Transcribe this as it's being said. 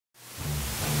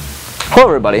Hello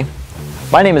everybody,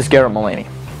 my name is Garrett Mullaney,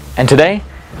 and today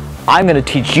I'm going to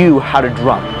teach you how to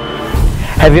drum.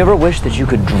 Have you ever wished that you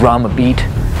could drum a beat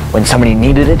when somebody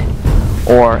needed it?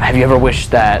 Or have you ever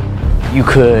wished that you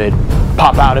could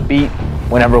pop out a beat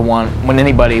when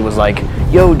anybody was like,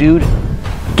 yo dude,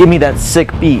 give me that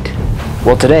sick beat?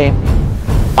 Well, today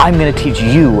I'm going to teach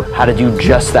you how to do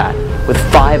just that with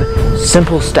 5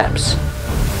 simple steps.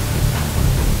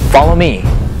 Follow me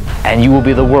and you will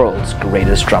be the world's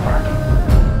greatest drummer.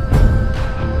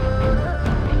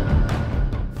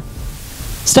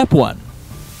 Step 1.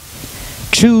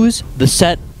 Choose the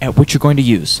set at which you're going to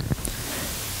use.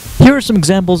 Here are some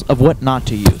examples of what not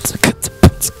to use.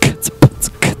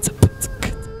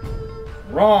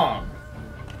 Wrong.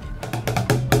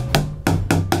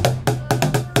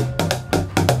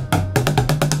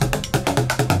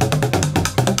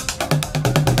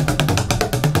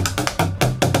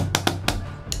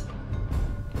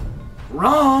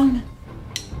 Wrong.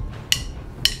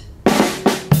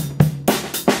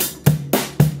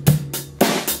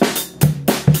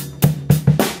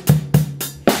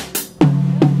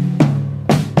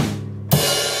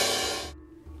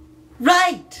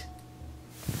 Right.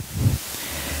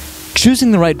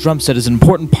 Choosing the right drum set is an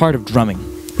important part of drumming.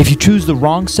 If you choose the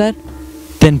wrong set,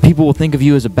 then people will think of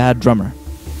you as a bad drummer.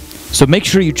 So make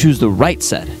sure you choose the right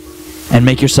set and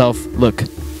make yourself look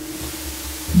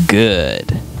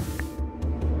good.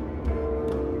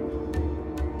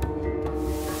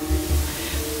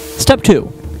 Step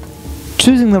 2.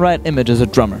 Choosing the right image as a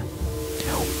drummer.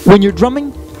 When you're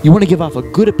drumming, you want to give off a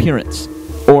good appearance,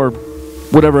 or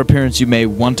whatever appearance you may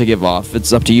want to give off.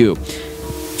 It's up to you.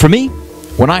 For me,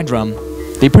 when I drum,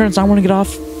 the appearance I want to get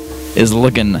off is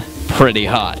looking pretty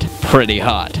hot, pretty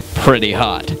hot, pretty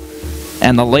hot.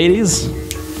 And the ladies,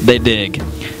 they dig.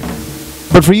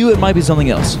 But for you, it might be something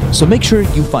else. So make sure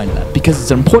you find that, because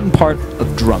it's an important part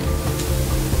of drumming.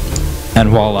 And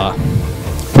voila,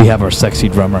 we have our sexy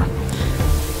drummer.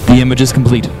 The image is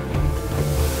complete.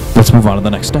 Let's move on to the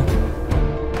next step.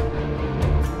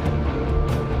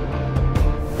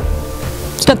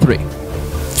 Step 3.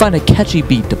 Find a catchy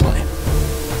beat to play.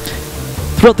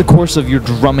 Throughout the course of your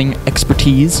drumming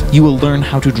expertise, you will learn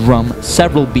how to drum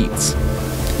several beats.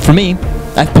 For me,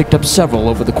 I've picked up several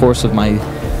over the course of my...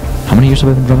 How many years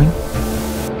have I been drumming?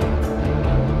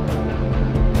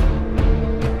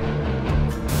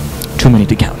 Too many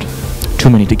to count. Too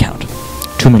many to count.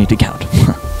 Too many to count.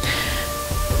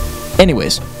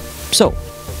 Anyways, so,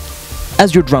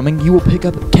 as you're drumming, you will pick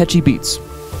up catchy beats.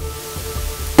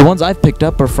 The ones I've picked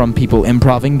up are from people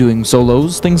improvising, doing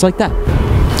solos, things like that.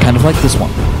 Kind of like this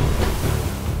one.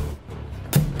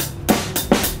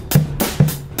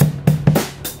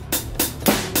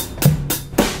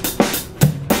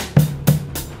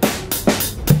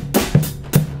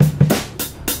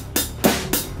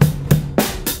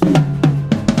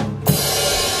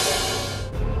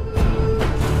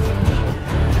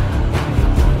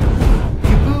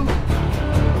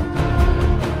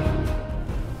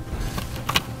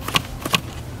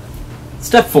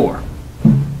 Step 4.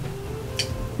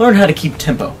 Learn how to keep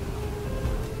tempo.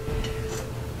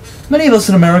 Many of us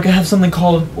in America have something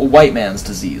called a white man's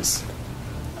disease.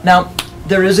 Now,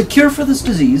 there is a cure for this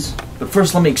disease, but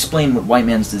first let me explain what white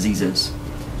man's disease is.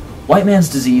 White man's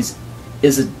disease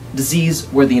is a disease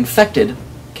where the infected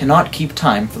cannot keep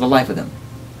time for the life of them.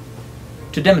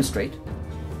 To demonstrate,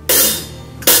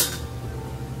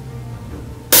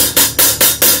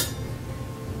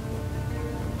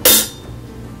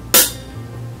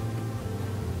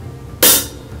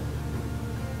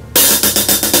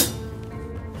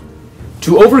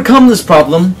 to overcome this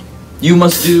problem, you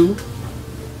must do...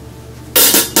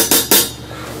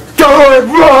 Do it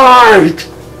right!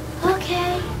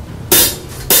 Okay.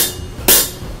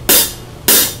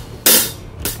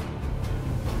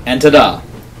 And ta-da!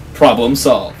 Problem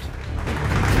solved.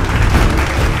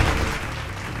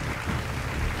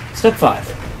 Step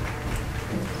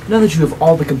 5. Now that you have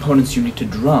all the components you need to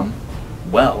drum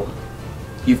well,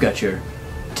 you've got your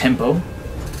tempo,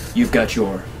 you've got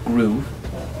your groove,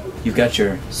 you've got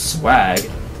your swag,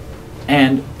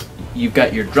 and you've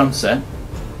got your drum set,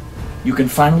 you can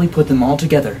finally put them all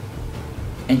together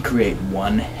and create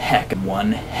one heck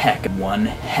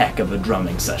of a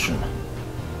drumming session.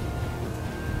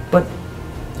 But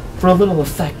for a little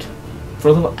effect, for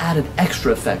a little added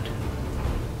extra effect,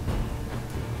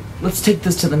 let's take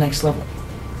this to the next level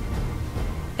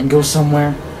and go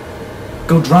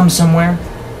drum somewhere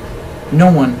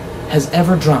no one has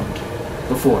ever drummed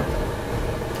before.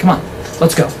 Come on,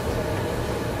 let's go.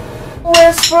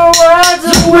 Whisper words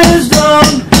of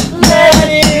wisdom, let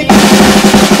it